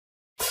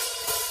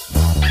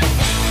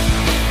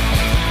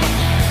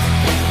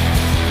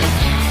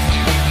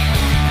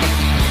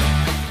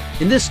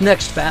In this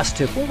next fast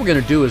tip, what we're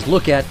going to do is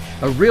look at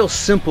a real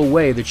simple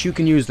way that you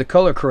can use the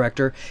color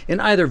corrector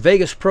in either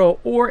Vegas Pro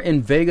or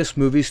in Vegas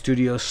Movie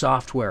Studio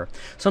software.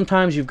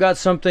 Sometimes you've got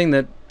something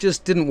that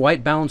just didn't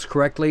white balance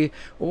correctly,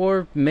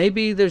 or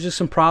maybe there's just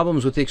some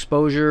problems with the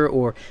exposure,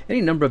 or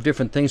any number of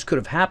different things could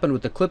have happened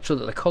with the clip so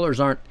that the colors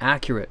aren't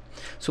accurate.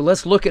 So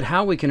let's look at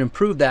how we can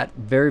improve that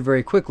very,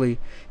 very quickly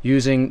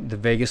using the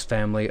Vegas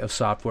family of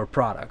software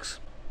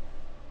products.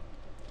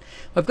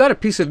 I've got a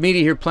piece of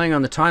media here playing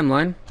on the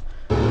timeline.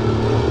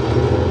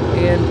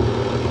 And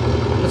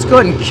let's go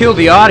ahead and kill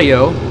the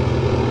audio.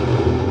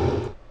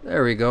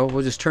 There we go.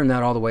 We'll just turn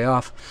that all the way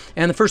off.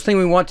 And the first thing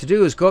we want to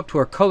do is go up to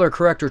our color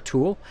corrector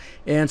tool.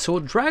 And so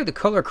we'll drag the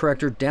color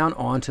corrector down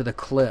onto the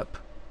clip.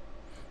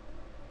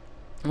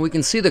 And we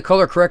can see the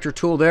color corrector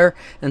tool there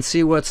and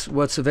see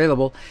what's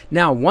available.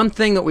 Now, one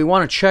thing that we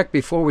want to check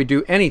before we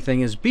do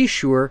anything is be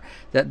sure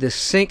that this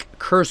sync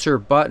cursor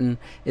button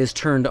is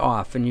turned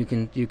off. And you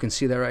can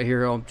see that right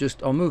here.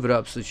 I'll move it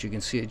up so that you can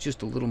see it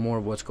just a little more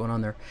of what's going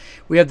on there.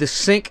 We have this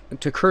sync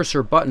to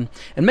cursor button,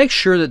 and make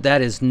sure that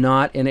that is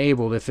not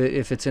enabled. If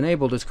it's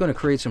enabled, it's going to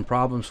create some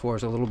problems for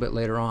us a little bit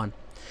later on.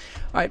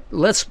 All right,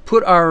 let's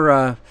put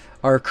our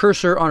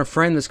cursor on a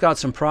frame that's got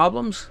some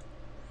problems.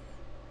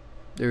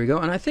 There we go.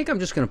 And I think I'm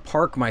just going to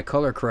park my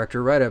color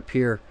corrector right up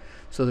here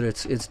so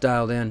that it's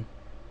dialed in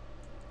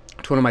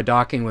to one of my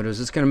docking windows.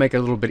 It's going to make it a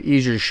little bit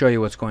easier to show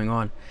you what's going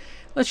on.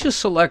 Let's just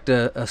select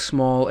a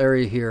small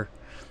area here.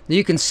 Now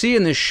you can see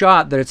in this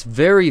shot that it's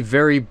very,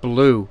 very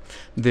blue.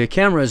 The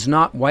camera is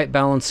not white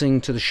balancing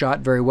to the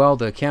shot very well.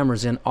 The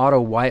camera's in auto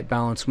white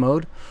balance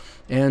mode,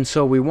 and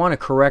so we want to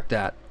correct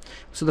that.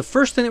 So the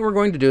first thing that we're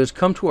going to do is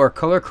come to our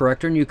color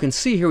corrector, and you can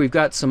see here we've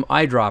got some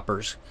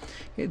eyedroppers.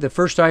 Okay, the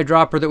first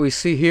eyedropper that we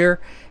see here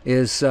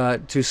is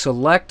to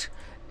select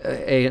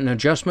an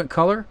adjustment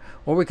color,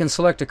 or we can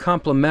select a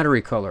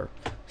complementary color.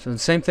 So the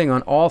same thing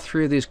on all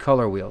three of these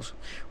color wheels.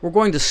 We're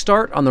going to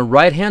start on the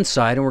right hand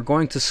side, and we're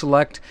going to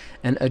select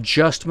an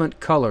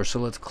adjustment color. So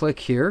let's click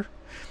here.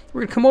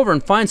 We're going to come over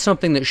and find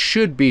something that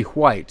should be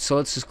white. So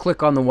let's just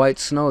click on the white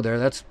snow there.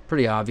 That's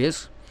pretty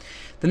obvious.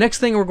 The next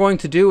thing we're going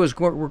to do is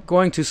we're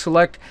going to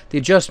select the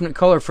adjustment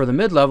color for the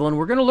mid-level, and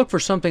we're going to look for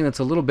something that's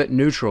a little bit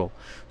neutral.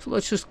 So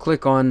let's just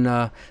click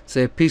on,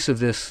 say, a piece of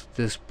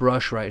this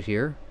brush right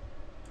here.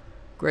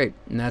 Great,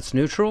 and that's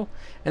neutral.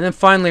 And then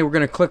finally, we're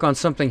going to click on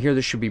something here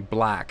that should be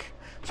black.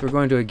 So we're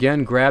going to,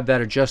 again, grab that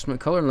adjustment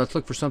color, and let's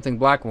look for something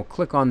black, and we'll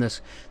click on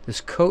this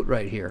coat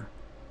right here.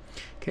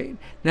 Okay,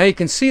 now you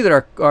can see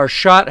that our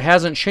shot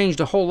hasn't changed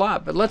a whole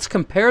lot, but let's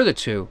compare the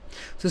two.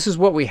 So this is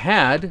what we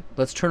had.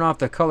 Let's turn off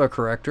the color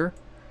corrector.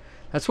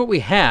 That's what we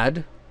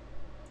had,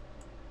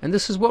 and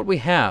this is what we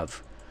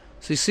have.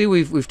 So you see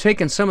we've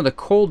taken some of the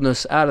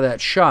coldness out of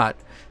that shot.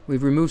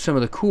 We've removed some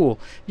of the cool.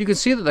 You can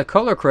see that the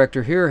color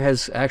corrector here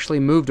has actually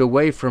moved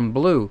away from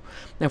blue.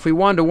 Now if we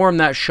wanted to warm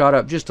that shot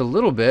up just a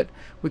little bit,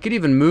 we could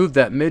even move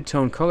that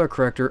mid-tone color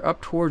corrector up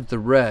towards the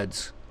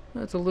reds.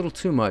 That's a little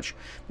too much.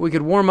 We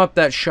could warm up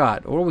that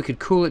shot, or we could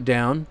cool it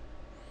down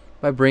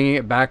by bringing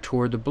it back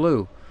toward the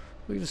blue.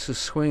 We just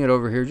swing it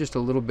over here just a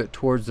little bit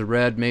towards the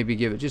red, maybe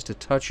give it just a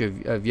touch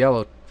of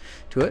yellow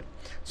to it.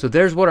 So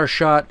there's what our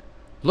shot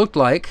looked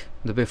like,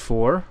 the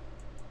before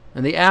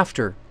and the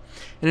after.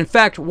 And in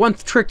fact, one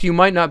trick you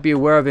might not be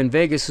aware of in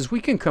Vegas is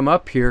we can come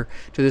up here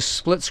to this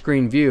split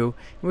screen view,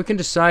 and we can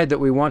decide that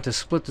we want to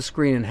split the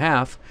screen in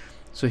half.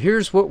 So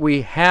here's what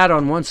we had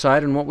on one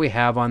side and what we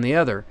have on the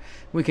other.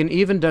 We can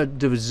even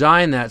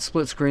design that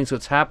split screen so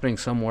it's happening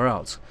somewhere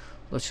else.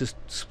 Let's just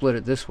split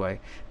it this way.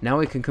 Now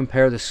we can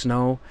compare the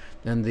snow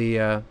and the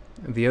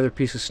other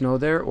piece of snow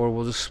there, or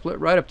we'll just split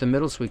right up the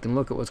middle so we can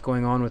look at what's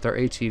going on with our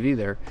ATV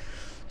there.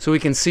 So we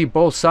can see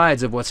both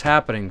sides of what's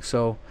happening.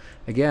 So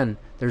again,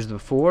 there's the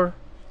before,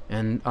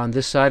 and on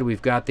this side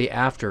we've got the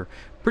after.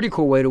 Pretty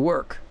cool way to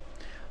work.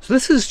 So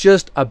this is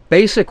just a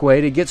basic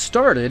way to get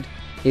started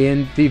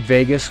in the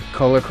Vegas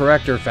color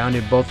corrector, found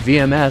in both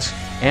VMS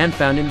and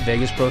found in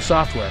Vegas Pro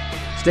software.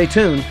 Stay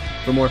tuned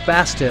for more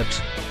fast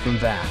tips from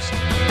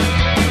VAST.